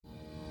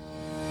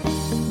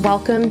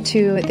Welcome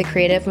to the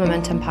Creative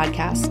Momentum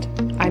Podcast.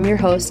 I'm your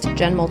host,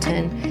 Jen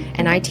Moulton,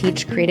 and I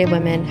teach creative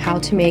women how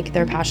to make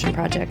their passion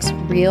projects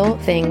real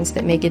things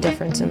that make a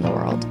difference in the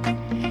world.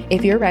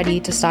 If you're ready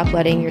to stop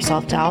letting your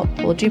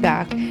self-doubt hold you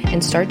back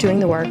and start doing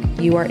the work,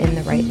 you are in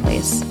the right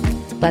place.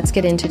 Let's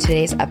get into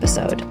today's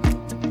episode.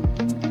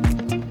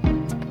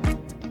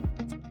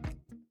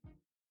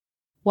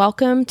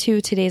 Welcome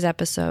to today's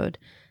episode,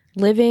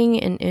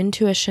 Living an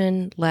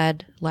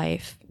Intuition-Led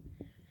Life.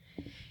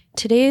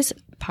 Today's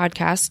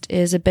podcast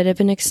is a bit of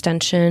an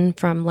extension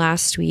from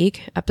last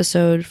week,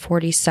 episode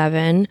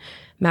 47,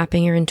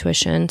 Mapping Your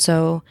Intuition.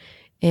 So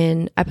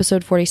in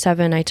episode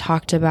 47, I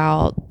talked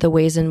about the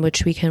ways in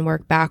which we can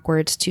work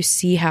backwards to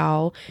see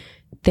how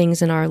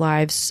things in our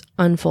lives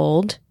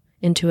unfold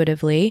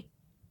intuitively.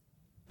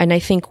 And I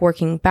think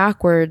working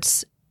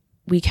backwards,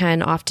 we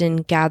can often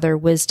gather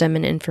wisdom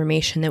and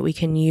information that we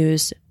can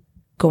use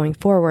going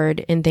forward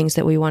in things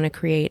that we want to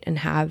create and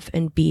have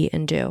and be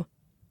and do.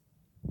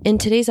 In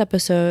today's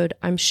episode,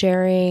 I'm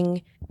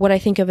sharing what I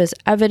think of as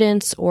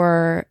evidence,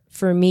 or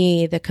for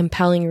me, the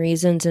compelling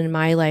reasons in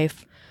my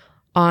life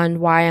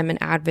on why I'm an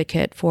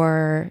advocate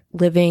for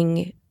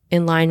living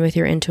in line with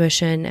your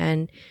intuition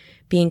and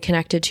being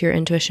connected to your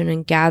intuition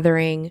and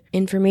gathering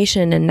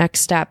information and next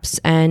steps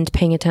and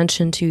paying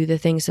attention to the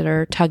things that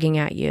are tugging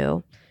at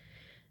you.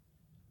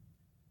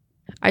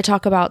 I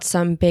talk about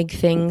some big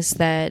things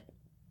that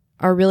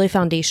are really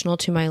foundational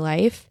to my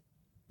life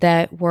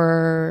that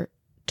were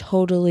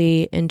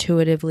totally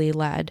intuitively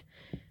led.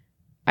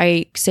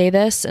 I say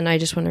this and I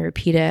just want to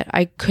repeat it.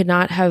 I could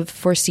not have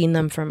foreseen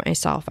them for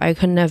myself. I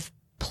couldn't have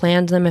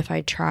planned them if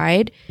I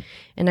tried.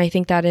 And I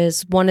think that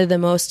is one of the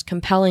most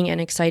compelling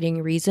and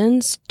exciting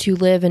reasons to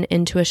live an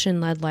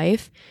intuition-led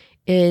life,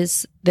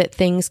 is that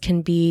things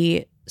can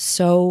be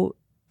so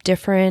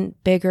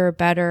different, bigger,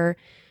 better,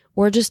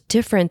 or just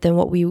different than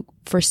what we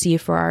foresee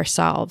for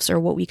ourselves or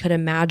what we could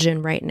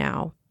imagine right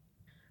now.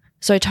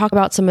 So I talk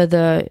about some of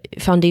the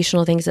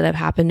foundational things that have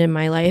happened in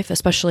my life,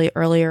 especially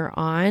earlier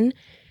on,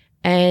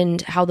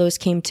 and how those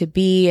came to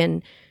be.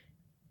 And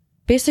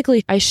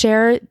basically, I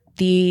share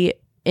the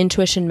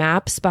intuition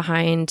maps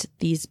behind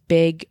these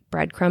big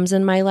breadcrumbs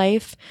in my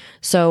life.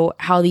 So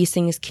how these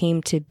things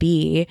came to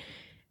be.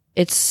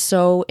 It's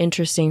so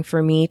interesting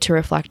for me to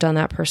reflect on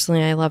that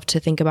personally. I love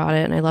to think about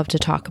it and I love to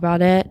talk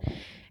about it.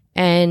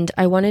 And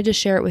I wanted to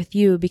share it with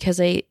you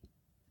because I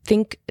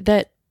think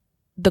that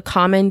the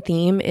common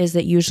theme is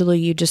that usually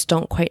you just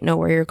don't quite know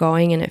where you're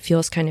going and it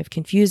feels kind of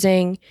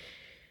confusing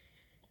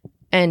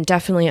and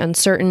definitely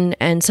uncertain.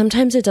 And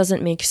sometimes it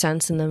doesn't make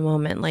sense in the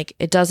moment. Like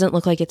it doesn't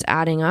look like it's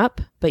adding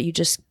up, but you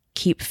just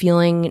keep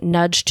feeling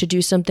nudged to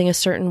do something a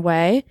certain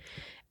way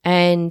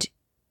and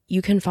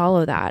you can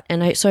follow that.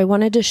 And so I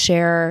wanted to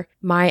share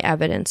my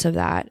evidence of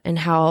that and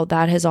how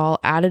that has all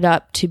added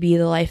up to be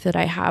the life that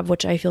I have,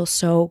 which I feel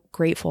so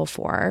grateful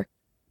for.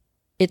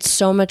 It's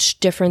so much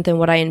different than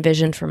what I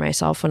envisioned for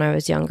myself when I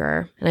was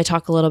younger. And I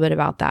talk a little bit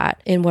about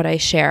that in what I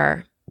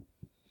share.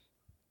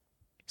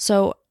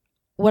 So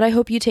what I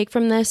hope you take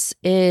from this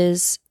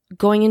is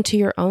going into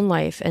your own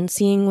life and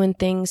seeing when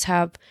things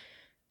have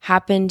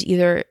happened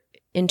either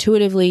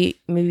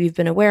intuitively, maybe you've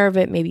been aware of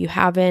it, maybe you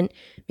haven't,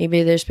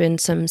 maybe there's been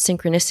some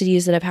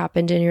synchronicities that have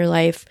happened in your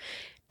life,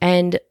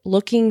 and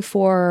looking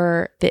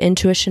for the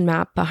intuition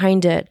map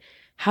behind it.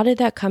 How did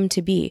that come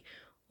to be?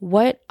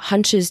 What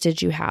hunches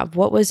did you have?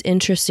 What was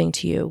interesting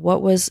to you?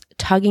 What was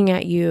tugging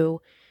at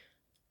you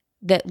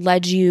that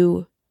led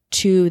you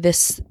to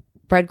this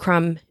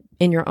breadcrumb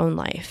in your own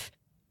life?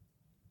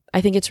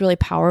 I think it's really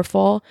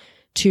powerful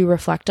to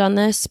reflect on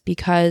this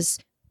because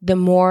the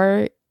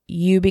more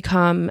you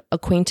become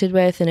acquainted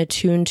with and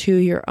attuned to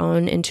your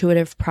own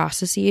intuitive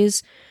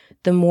processes,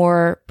 the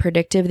more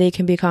predictive they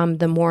can become,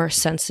 the more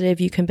sensitive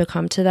you can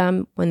become to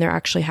them when they're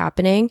actually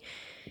happening,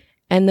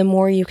 and the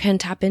more you can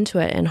tap into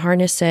it and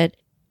harness it.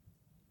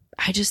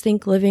 I just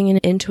think living an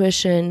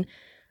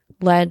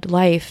intuition-led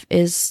life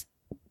is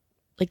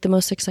like the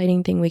most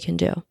exciting thing we can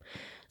do.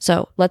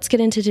 So let's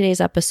get into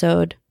today's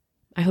episode.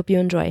 I hope you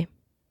enjoy.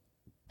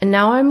 And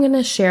now I'm going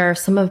to share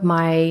some of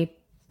my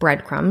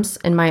breadcrumbs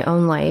in my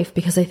own life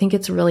because I think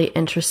it's really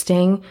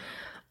interesting.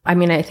 I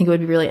think it would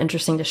be really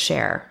interesting to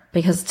share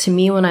because to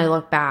me, when I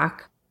look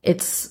back,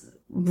 it's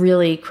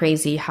really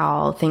crazy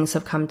how things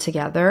have come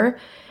together.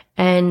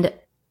 And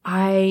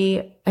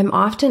I am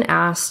often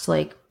asked,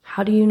 like,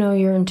 how do you know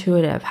you're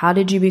intuitive? How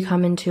did you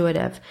become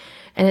intuitive?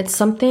 And it's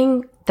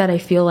something that I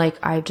feel like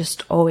I've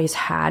just always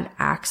had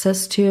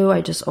access to.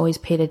 I just always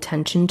paid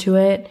attention to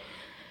it.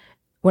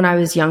 When I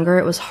was younger,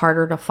 it was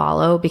harder to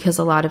follow because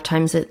a lot of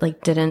times it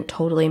didn't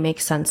totally make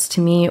sense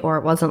to me or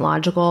it wasn't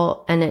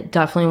logical. And it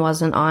definitely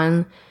wasn't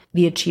on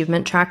the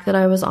achievement track that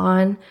I was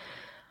on.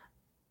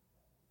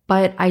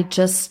 But I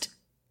just,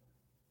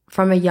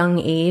 from a young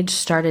age,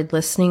 started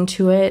listening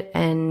to it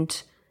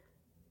and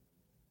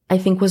I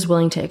think was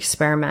willing to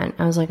experiment.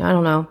 I was like, I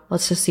don't know,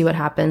 let's just see what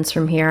happens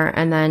from here.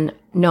 And then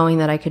knowing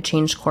that I could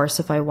change course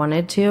if I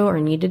wanted to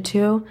or needed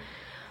to.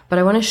 But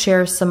I want to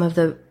share some of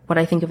what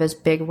I think of as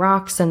big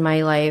rocks in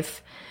my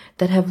life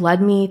that have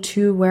led me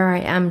to where I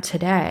am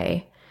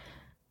today.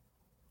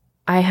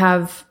 I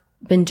have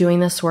been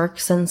doing this work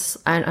since,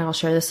 and I'll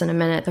share this in a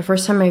minute. The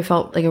first time I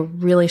felt like a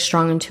really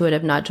strong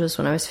intuitive nudge was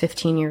when I was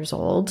 15 years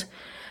old.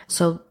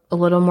 So a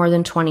little more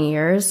than 20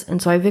 years.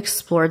 And so I've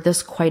explored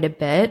this quite a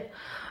bit.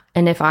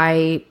 And if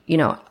I,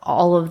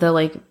 all of the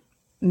like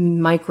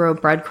micro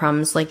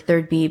breadcrumbs, like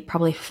there'd be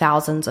probably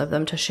thousands of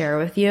them to share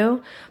with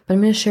you. But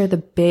I'm going to share the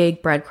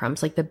big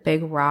breadcrumbs, like the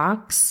big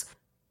rocks,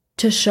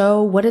 to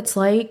show what it's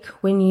like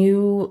when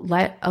you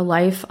let a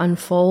life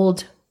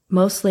unfold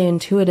mostly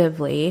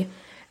intuitively.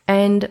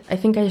 And I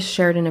think I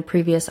shared in a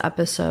previous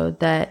episode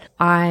that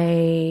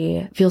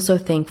I feel so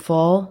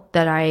thankful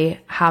that I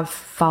have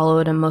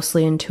followed a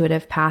mostly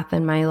intuitive path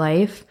in my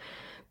life,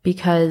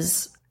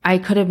 because I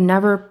could have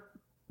never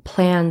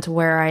planned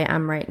where I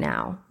am right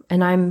now.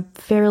 And I'm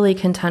fairly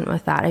content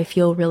with that. I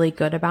feel really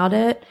good about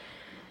it.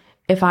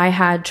 If I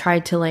had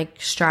tried to like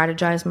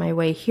strategize my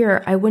way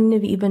here, I wouldn't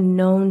have even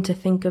known to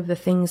think of the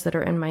things that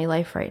are in my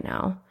life right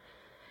now.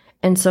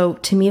 And so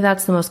to me,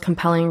 that's the most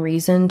compelling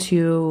reason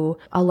to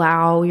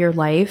allow your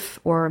life,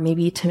 or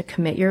maybe to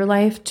commit your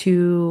life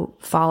to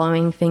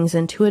following things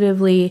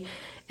intuitively,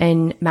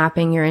 and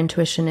mapping your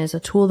intuition is a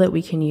tool that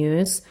we can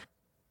use,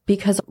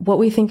 because what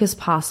we think is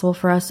possible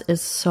for us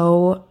is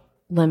so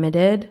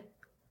limited.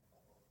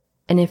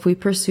 And if we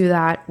pursue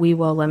that, we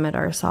will limit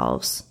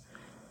ourselves,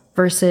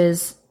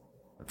 versus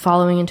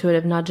following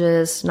intuitive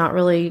nudges, not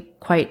really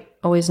quite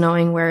always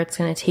knowing where it's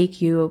going to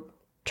take you,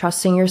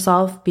 trusting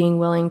yourself, being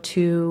willing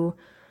to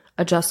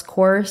adjust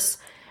course.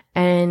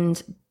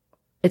 And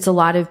it's a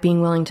lot of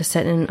being willing to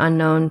sit in an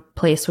unknown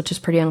place, which is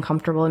pretty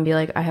uncomfortable, and be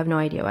like, I have no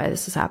idea why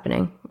this is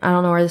happening. I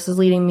don't know where this is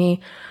leading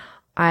me.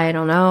 I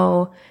don't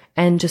know.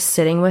 And just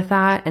sitting with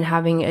that and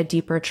having a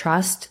deeper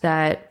trust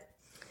that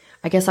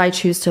I guess I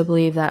choose to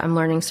believe that I'm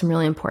learning some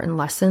really important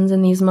lessons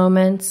in these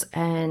moments,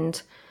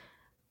 and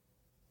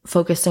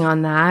focusing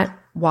on that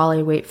while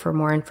I wait for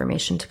more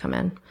information to come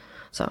in.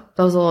 So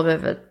that was a little bit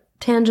of a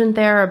tangent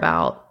there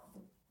about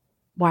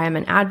why I'm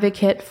an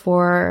advocate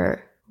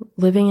for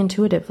living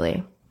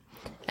intuitively.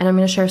 And I'm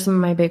going to share some of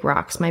my big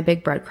rocks, my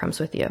big breadcrumbs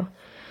with you.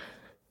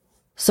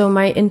 So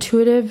my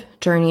intuitive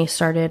journey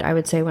started, I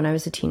would say, when I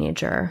was a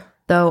teenager,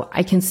 though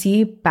I can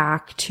see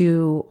back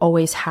to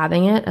always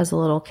having it as a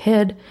little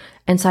kid.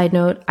 And side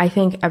note, I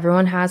think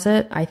everyone has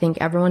it. I think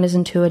everyone is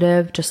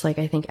intuitive, just like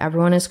I think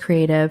everyone is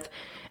creative.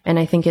 And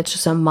I think it's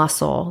just a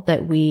muscle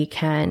that we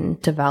can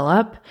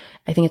develop.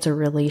 I think it's a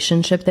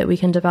relationship that we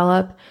can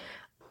develop.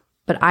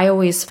 But I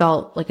always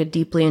felt like a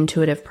deeply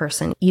intuitive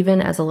person, even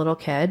as a little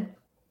kid.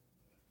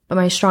 But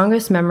my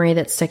strongest memory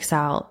that sticks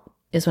out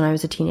is when I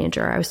was a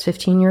teenager. I was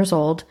 15 years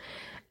old,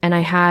 and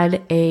I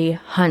had a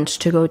hunch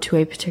to go to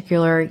a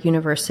particular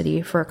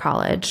university for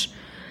college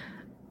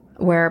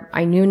where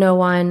I knew no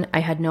one. I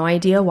had no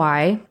idea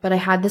why, but I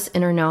had this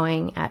inner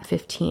knowing at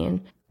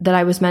 15 that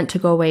I was meant to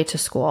go away to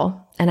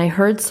school. And I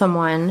heard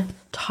someone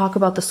talk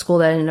about the school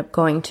that I ended up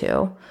going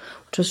to,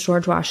 which was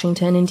George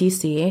Washington in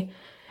DC.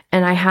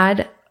 And I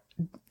had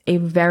a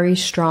very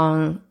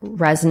strong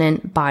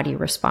resonant body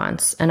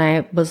response. And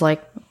I was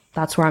like,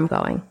 that's where I'm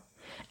going.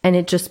 And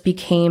it just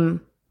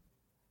became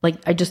like,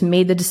 I just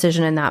made the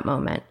decision in that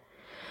moment,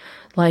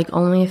 like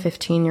only a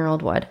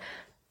 15-year-old would.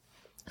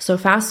 So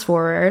fast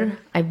forward,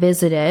 I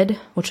visited,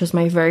 which was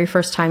my very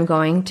first time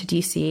going to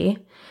DC.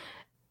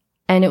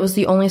 And it was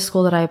the only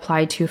school that I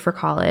applied to for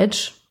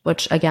college,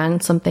 which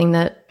again, something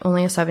that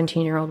only a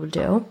 17-year-old would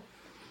do.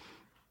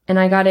 And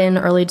I got in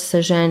early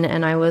decision,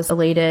 and I was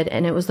elated.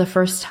 And it was the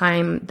first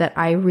time that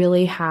I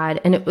really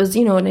had, and it was,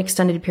 an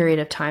extended period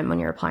of time when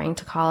you're applying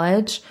to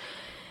college.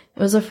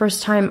 It was the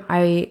first time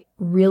I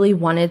really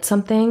wanted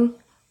something,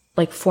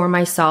 like for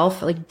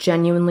myself, like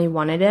genuinely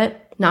wanted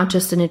it, not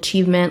just an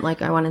achievement,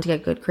 like I wanted to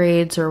get good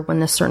grades or win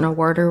this certain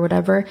award or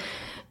whatever.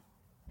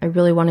 I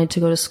really wanted to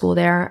go to school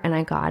there, and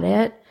I got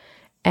it.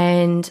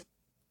 And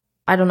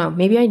I don't know,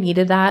 maybe I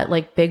needed that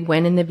like big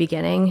win in the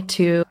beginning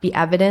to be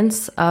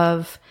evidence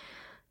of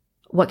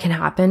what can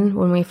happen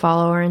when we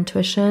follow our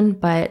intuition.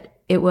 But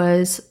it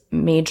was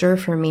major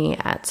for me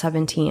at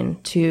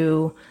 17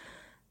 to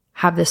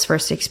have this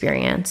first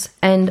experience.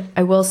 And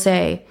I will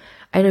say,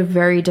 I had a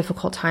very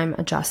difficult time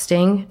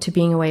adjusting to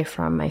being away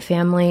from my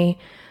family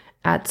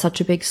at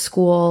such a big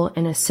school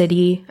in a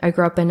city. I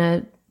grew up in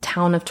a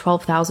town of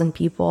 12,000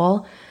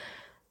 people.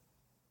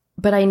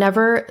 But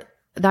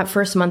that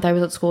first month I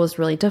was at school was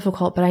really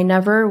difficult, but I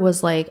never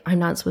was like, I'm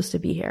not supposed to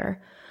be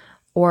here.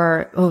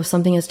 Or, oh,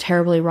 something is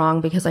terribly wrong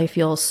because I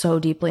feel so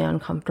deeply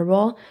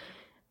uncomfortable.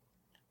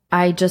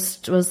 I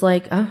just was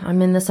like, oh,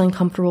 I'm in this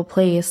uncomfortable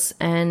place.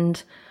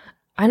 And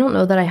I don't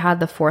know that I had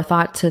the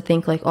forethought to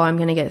think like, oh, I'm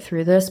going to get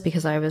through this,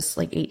 because I was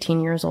like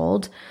 18 years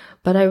old.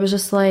 But I was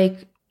just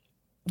like,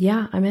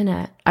 yeah, I'm in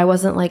it. I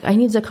wasn't like, I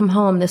need to come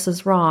home. This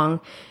is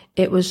wrong.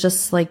 It was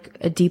just like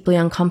a deeply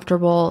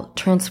uncomfortable,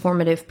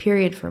 transformative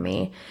period for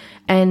me.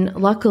 And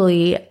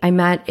luckily, I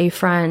met a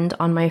friend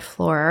on my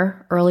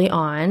floor early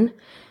on,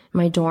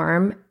 my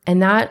dorm,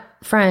 and that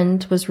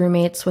friend was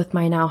roommates with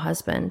my now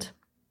husband.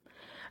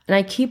 And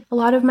I keep a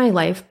lot of my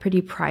life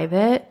pretty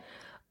private,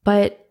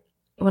 But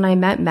when I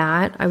met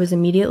Matt, I was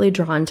immediately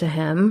drawn to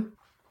him,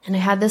 and I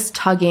had this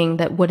tugging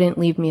that wouldn't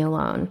leave me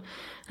alone.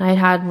 And I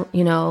had,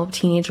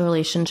 teenage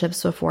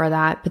relationships before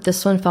that, but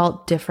this one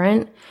felt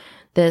different.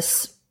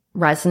 This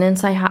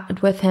resonance I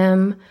had with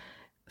him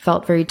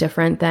felt very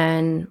different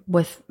than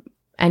with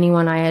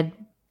anyone I had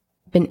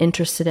been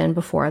interested in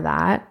before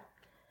that.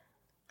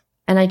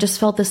 And I just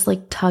felt this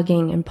like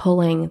tugging and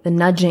pulling, the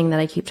nudging that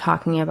I keep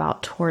talking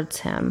about towards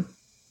him.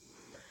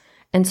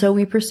 And so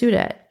we pursued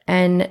it.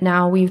 And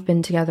now we've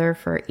been together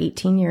for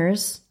 18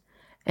 years.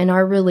 And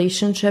our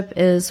relationship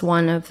is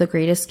one of the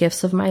greatest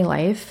gifts of my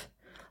life,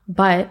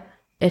 but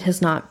it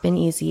has not been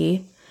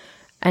easy.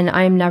 And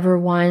I'm never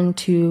one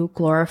to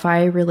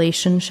glorify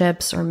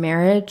relationships or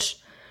marriage.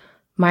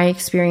 My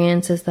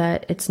experience is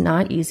that it's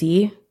not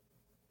easy.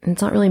 And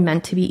it's not really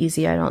meant to be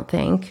easy, I don't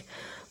think.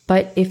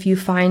 But if you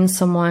find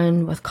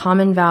someone with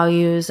common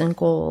values and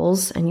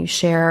goals and you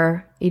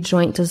share a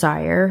joint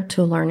desire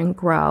to learn and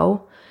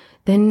grow,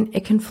 then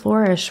it can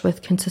flourish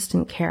with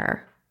consistent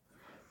care.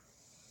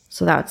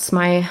 So that's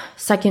my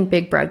second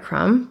big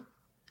breadcrumb.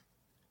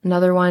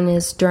 Another one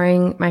is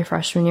during my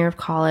freshman year of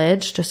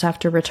college, just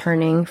after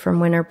returning from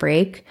winter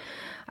break,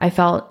 I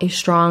felt a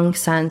strong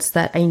sense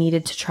that I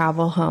needed to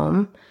travel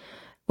home,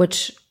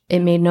 which it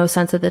made no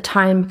sense at the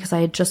time because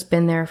I had just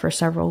been there for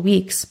several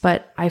weeks,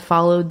 but I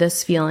followed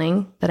this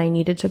feeling that I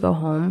needed to go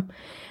home,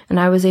 and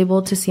I was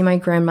able to see my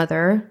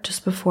grandmother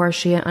just before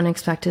she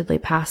unexpectedly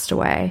passed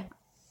away.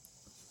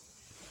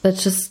 That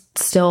just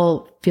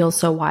still feels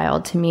so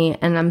wild to me,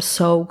 and I'm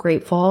so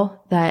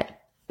grateful that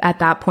at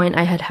that point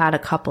I had had a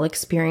couple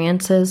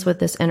experiences with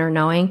this inner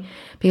knowing,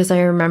 because I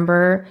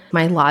remember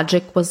my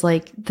logic was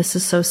like, this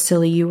is so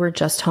silly, you were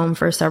just home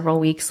for several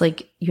weeks,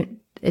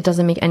 it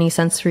doesn't make any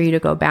sense for you to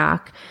go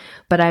back.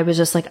 But I was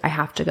just like, I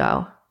have to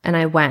go. And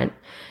I went.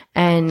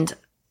 And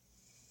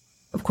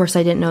of course,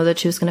 I didn't know that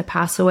she was going to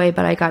pass away,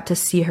 but I got to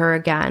see her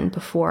again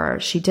before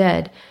she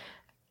did.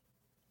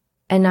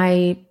 And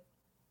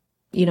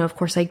of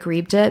course I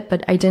grieved it,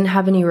 but I didn't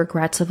have any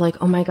regrets of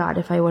like, oh my God,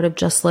 if I would have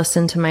just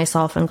listened to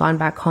myself and gone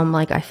back home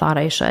like I thought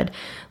I should.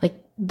 Like,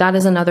 that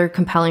is another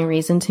compelling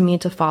reason to me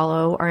to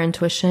follow our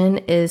intuition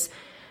is,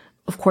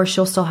 of course,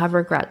 you'll still have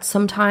regrets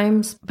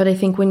sometimes, but I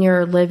think when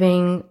you're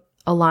living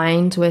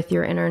aligned with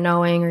your inner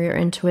knowing or your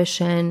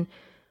intuition,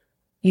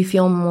 you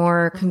feel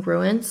more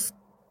congruence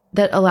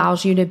that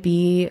allows you to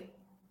be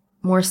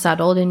more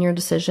settled in your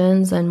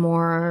decisions and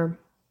more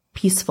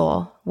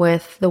peaceful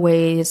with the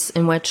ways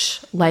in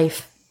which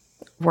life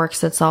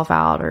works itself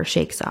out or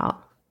shakes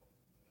out.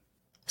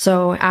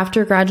 So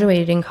after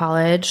graduating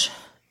college,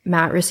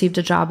 Matt received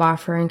a job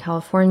offer in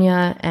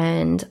California,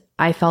 and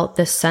I felt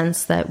this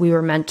sense that we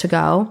were meant to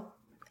go.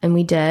 And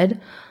we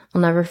did.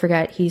 I'll never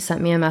forget, he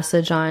sent me a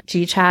message on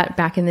GChat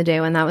back in the day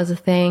when that was a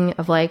thing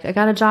of like, I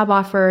got a job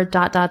offer, ...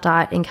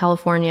 in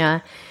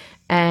California.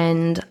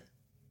 And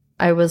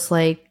I was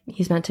like,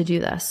 he's meant to do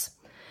this.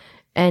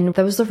 And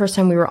that was the first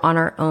time we were on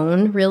our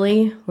own,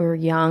 really. We were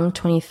young,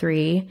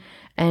 23,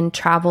 and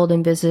traveled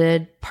and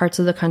visited parts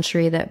of the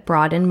country that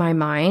broadened my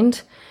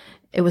mind.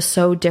 It was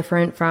so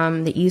different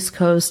from the East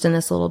Coast and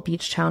this little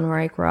beach town where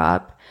I grew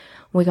up.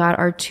 We got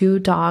our 2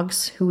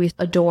 dogs who we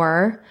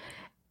adore.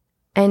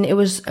 And it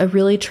was a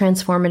really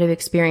transformative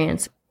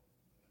experience.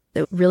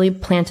 It really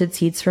planted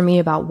seeds for me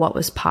about what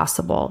was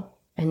possible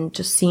and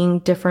just seeing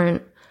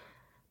different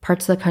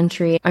parts of the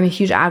country. I'm a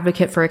huge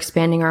advocate for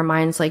expanding our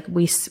minds. Like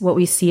what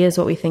we see is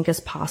what we think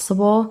is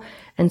possible.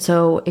 And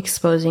so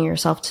exposing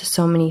yourself to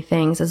so many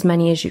things, as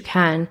many as you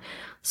can,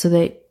 so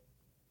that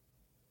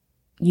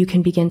you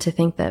can begin to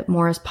think that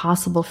more is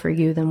possible for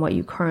you than what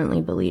you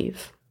currently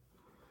believe.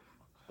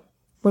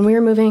 When we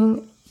were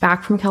moving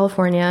back from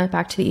California,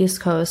 back to the East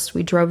Coast,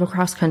 we drove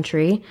across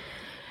country.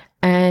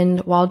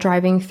 And while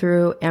driving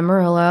through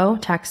Amarillo,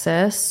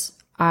 Texas,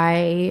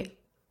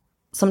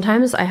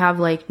 sometimes I have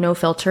like no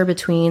filter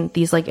between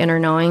these like inner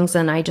knowings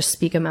and I just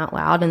speak them out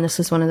loud. And this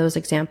is one of those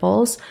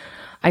examples.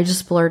 I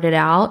just blurted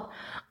out,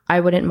 I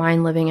wouldn't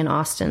mind living in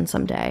Austin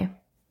someday.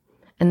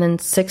 And then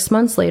 6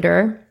 months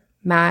later,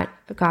 Matt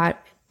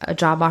got a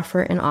job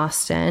offer in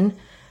Austin.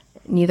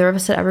 Neither of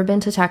us had ever been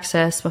to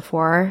Texas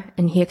before,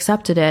 and he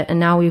accepted it,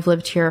 and now we've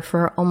lived here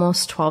for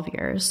almost 12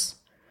 years.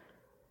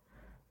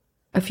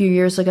 A few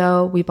years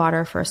ago, we bought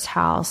our first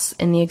house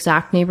in the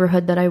exact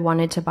neighborhood that I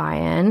wanted to buy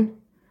in.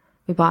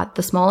 We bought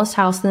the smallest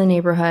house in the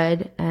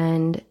neighborhood,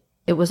 and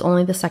it was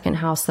only the second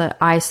house that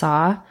I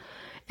saw,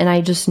 and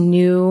I just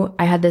knew,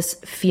 I had this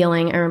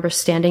feeling. I remember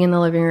standing in the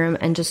living room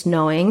and just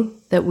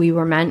knowing that we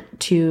were meant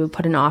to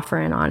put an offer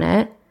in on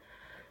it.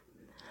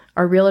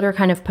 Our realtor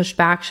kind of pushed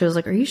back. She was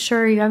like, are you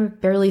sure? You haven't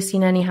barely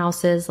seen any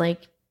houses.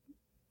 Like,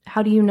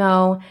 how do you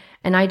know?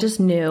 And I just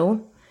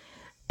knew.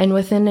 And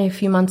within a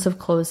few months of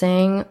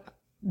closing,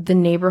 the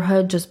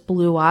neighborhood just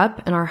blew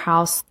up and our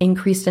house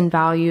increased in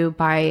value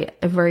by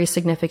a very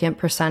significant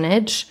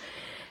percentage.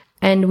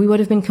 And we would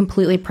have been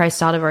completely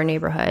priced out of our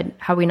neighborhood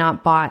had we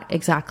not bought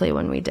exactly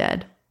when we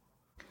did.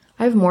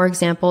 I have more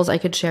examples I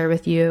could share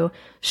with you.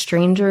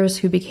 Strangers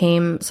who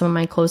became some of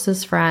my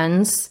closest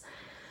friends.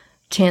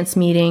 chance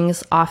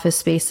meetings, office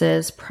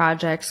spaces,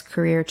 projects,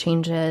 career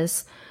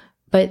changes.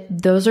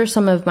 But those are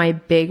some of my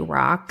big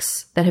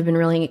rocks that have been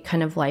really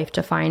kind of life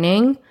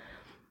defining.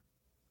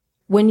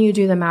 When you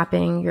do the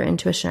mapping, your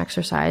intuition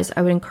exercise,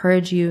 I would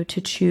encourage you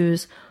to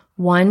choose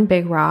one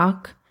big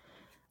rock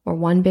or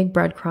one big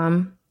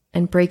breadcrumb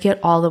and break it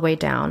all the way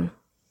down,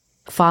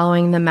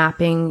 following the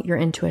mapping your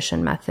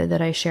intuition method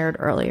that I shared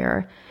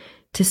earlier,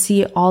 to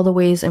see all the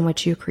ways in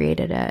which you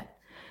created it.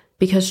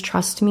 Because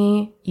trust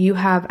me, you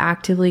have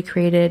actively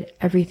created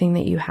everything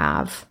that you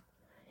have.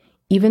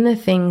 Even the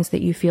things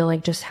that you feel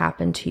like just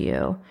happened to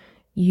you,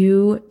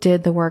 you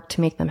did the work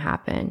to make them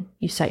happen.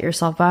 You set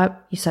yourself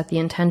up, you set the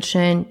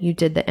intention, you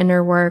did the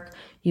inner work,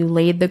 you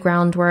laid the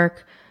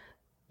groundwork,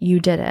 you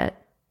did it.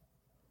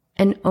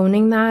 And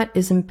owning that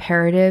is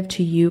imperative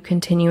to you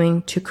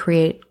continuing to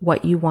create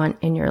what you want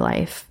in your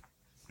life.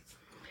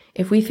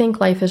 If we think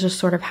life is just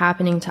sort of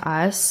happening to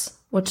us,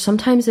 which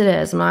sometimes it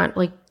is, I'm not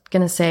like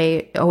going to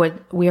say,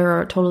 we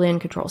are totally in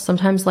control.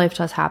 Sometimes life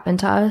does happen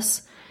to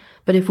us.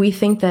 But if we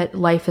think that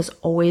life is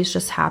always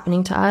just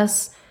happening to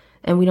us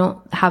and we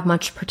don't have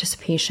much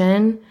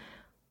participation,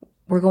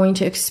 we're going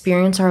to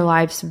experience our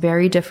lives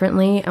very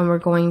differently, and we're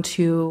going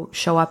to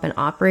show up and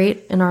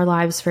operate in our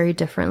lives very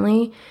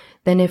differently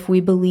than if we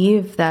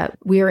believe that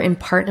we are in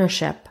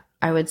partnership,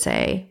 I would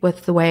say,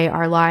 with the way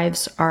our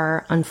lives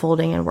are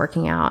unfolding and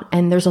working out.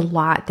 And there's a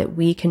lot that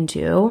we can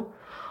do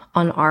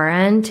on our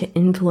end to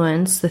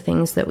influence the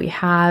things that we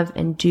have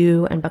and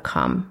do and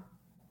become.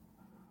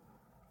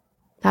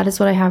 That is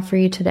what I have for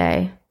you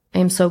today. I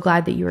am so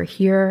glad that you are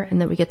here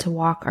and that we get to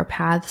walk our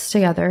paths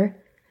together.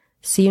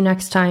 See you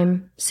next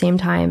time, same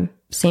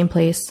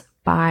place.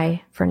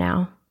 Bye for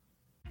now.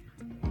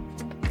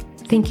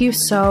 Thank you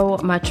so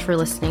much for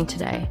listening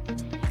today.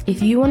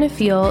 If you want to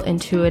feel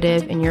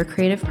intuitive in your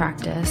creative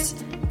practice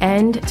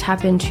and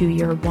tap into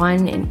your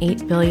 1 in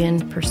 8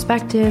 billion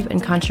perspective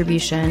and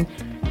contribution,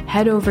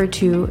 head over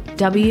to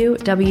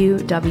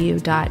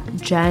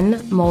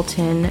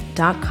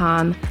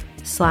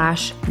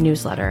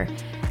www.jenmoulton.com/newsletter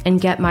and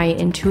get my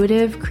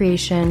intuitive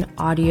creation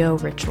audio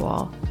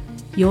ritual.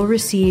 You'll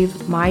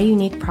receive my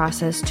unique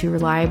process to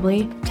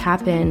reliably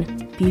tap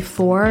in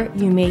before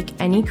you make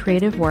any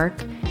creative work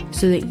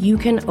so that you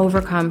can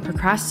overcome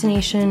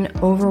procrastination,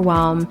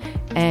 overwhelm,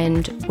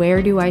 and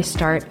where do I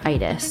start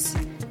itis.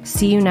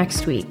 See you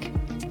next week.